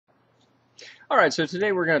Alright, so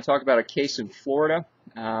today we're going to talk about a case in Florida.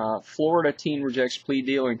 Florida teen rejects plea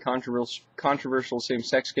deal in controversial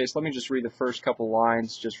same-sex case. Let me just read the first couple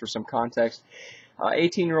lines just for some context.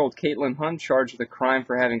 18-year-old Caitlin Hunt, charged with a crime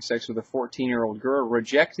for having sex with a 14-year-old girl,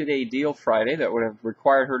 rejected a deal Friday that would have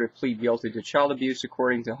required her to plead guilty to child abuse,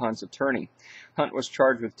 according to Hunt's attorney. Hunt was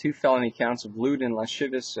charged with 2 felony counts of lewd and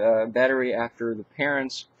lascivious battery after the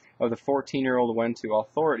parents of the 14-year-old went to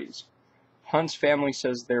authorities. Hunt's family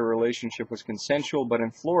says their relationship was consensual, but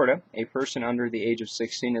in Florida, a person under the age of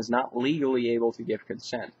 16 is not legally able to give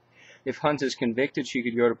consent. If Hunt is convicted, she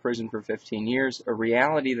could go to prison for 15 years, a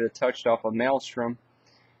reality that touched off a maelstrom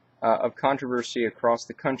of controversy across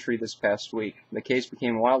the country this past week. The case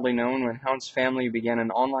became widely known when Hunt's family began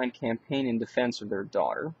an online campaign in defense of their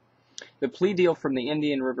daughter. The plea deal from the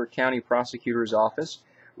Indian River County Prosecutor's Office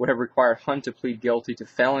would have required Hunt to plead guilty to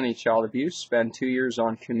felony child abuse, spend 2 years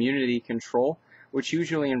on community control, which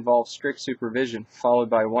usually involves strict supervision, followed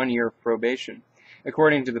by 1 year of probation.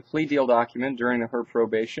 According to the plea deal document, during her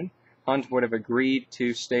probation, Hunt would have agreed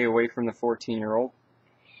to stay away from the 14-year-old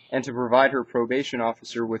and to provide her probation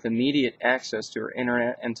officer with immediate access to her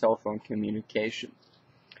internet and telephone communication.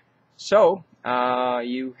 So,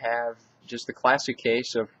 you have just the classic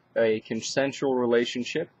case of a consensual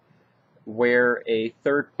relationship where a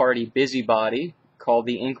third-party busybody called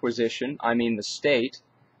the Inquisition, the state,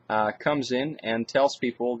 comes in and tells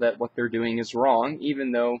people that what they're doing is wrong,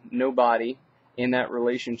 even though nobody in that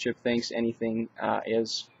relationship thinks anything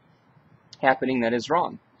is happening that is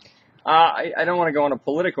wrong. I don't want to go on a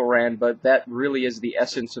political rant, but that really is the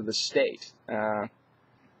essence of the state. The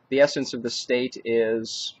essence of the state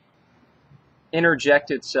is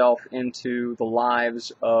interject itself into the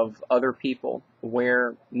lives of other people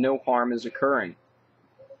where no harm is occurring.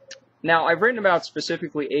 Now, I've written about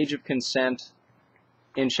specifically age of consent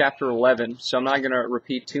in Chapter 11, so I'm not going to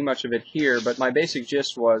repeat too much of it here, but my basic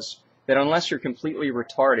gist was that unless you're completely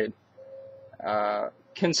retarded,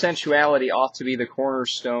 consensuality ought to be the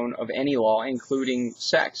cornerstone of any law, including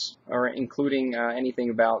sex, or including anything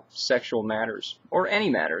about sexual matters, or any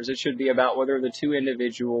matters. It should be about whether the two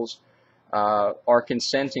individuals are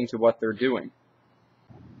consenting to what they're doing.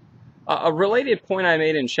 A related point I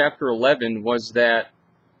made in Chapter 11 was that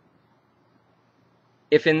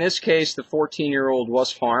if in this case the 14-year-old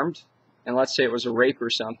was harmed, and let's say it was a rape or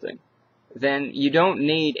something, then you don't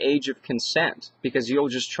need age of consent because you'll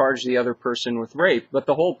just charge the other person with rape. But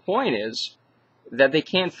the whole point is that they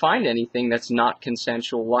can't find anything that's not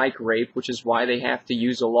consensual like rape, which is why they have to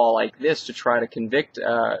use a law like this to try to convict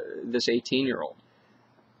this 18-year-old.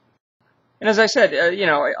 And as I said,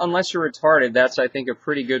 unless you're retarded, that's, I think, a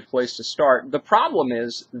pretty good place to start. The problem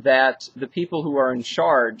is that the people who are in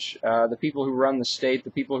charge, the people who run the state, the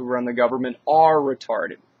people who run the government, are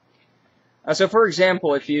retarded. So, for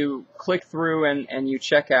example, if you click through and you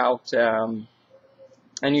check out, and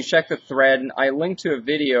you check the thread, I linked to a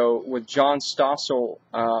video with John Stossel,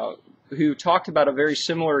 who talked about a very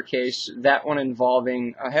similar case, that one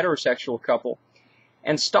involving a heterosexual couple.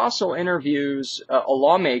 And Stossel interviews a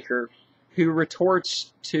lawmaker who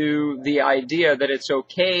retorts to the idea that it's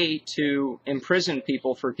okay to imprison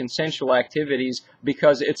people for consensual activities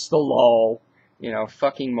because it's the law.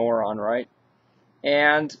 Fucking moron, right?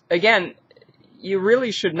 And again, you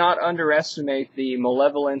really should not underestimate the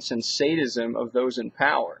malevolence and sadism of those in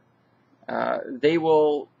power. They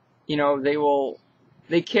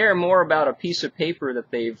care more about a piece of paper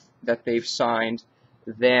that they've signed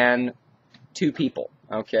than two people,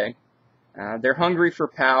 okay? They're hungry for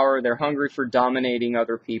power. They're hungry for dominating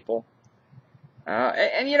other people.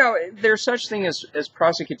 There's such thing as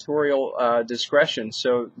prosecutorial discretion,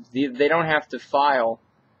 so they don't have to file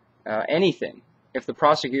anything. If the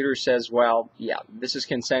prosecutor says, well, yeah, this is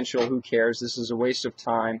consensual, who cares, this is a waste of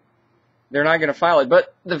time, they're not going to file it.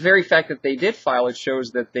 But the very fact that they did file it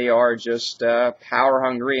shows that they are just power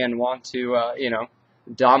hungry and want to,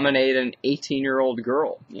 dominate an 18-year-old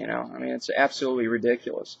girl. It's absolutely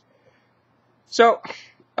ridiculous. So,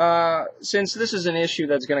 since this is an issue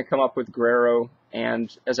that's going to come up with Guerrero, and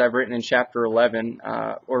as I've written in Chapter 11,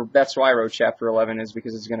 or that's why I wrote Chapter 11, is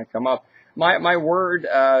because it's going to come up, my word,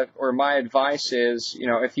 or my advice is,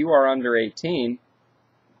 if you are under 18,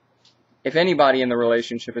 if anybody in the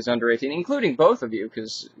relationship is under 18, including both of you,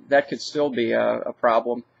 because that could still be a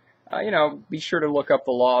problem, be sure to look up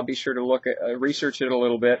the law, be sure to research it a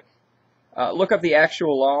little bit. Look up the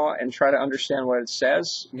actual law and try to understand what it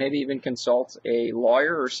says. Maybe even consult a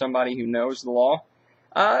lawyer or somebody who knows the law.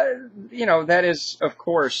 That is, of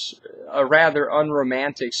course, a rather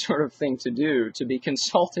unromantic sort of thing to do, to be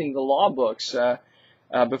consulting the law books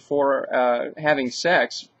before having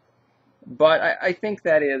sex. But I think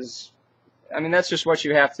that is I mean, that's just what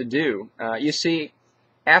you have to do. You see,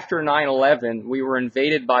 after 9/11, we were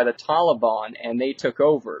invaded by the Taliban, and they took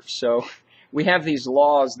over. So we have these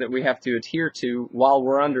laws that we have to adhere to while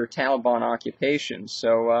we're under Taliban occupation.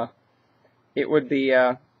 So it would be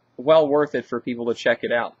well worth it for people to check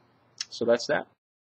it out. So that's that.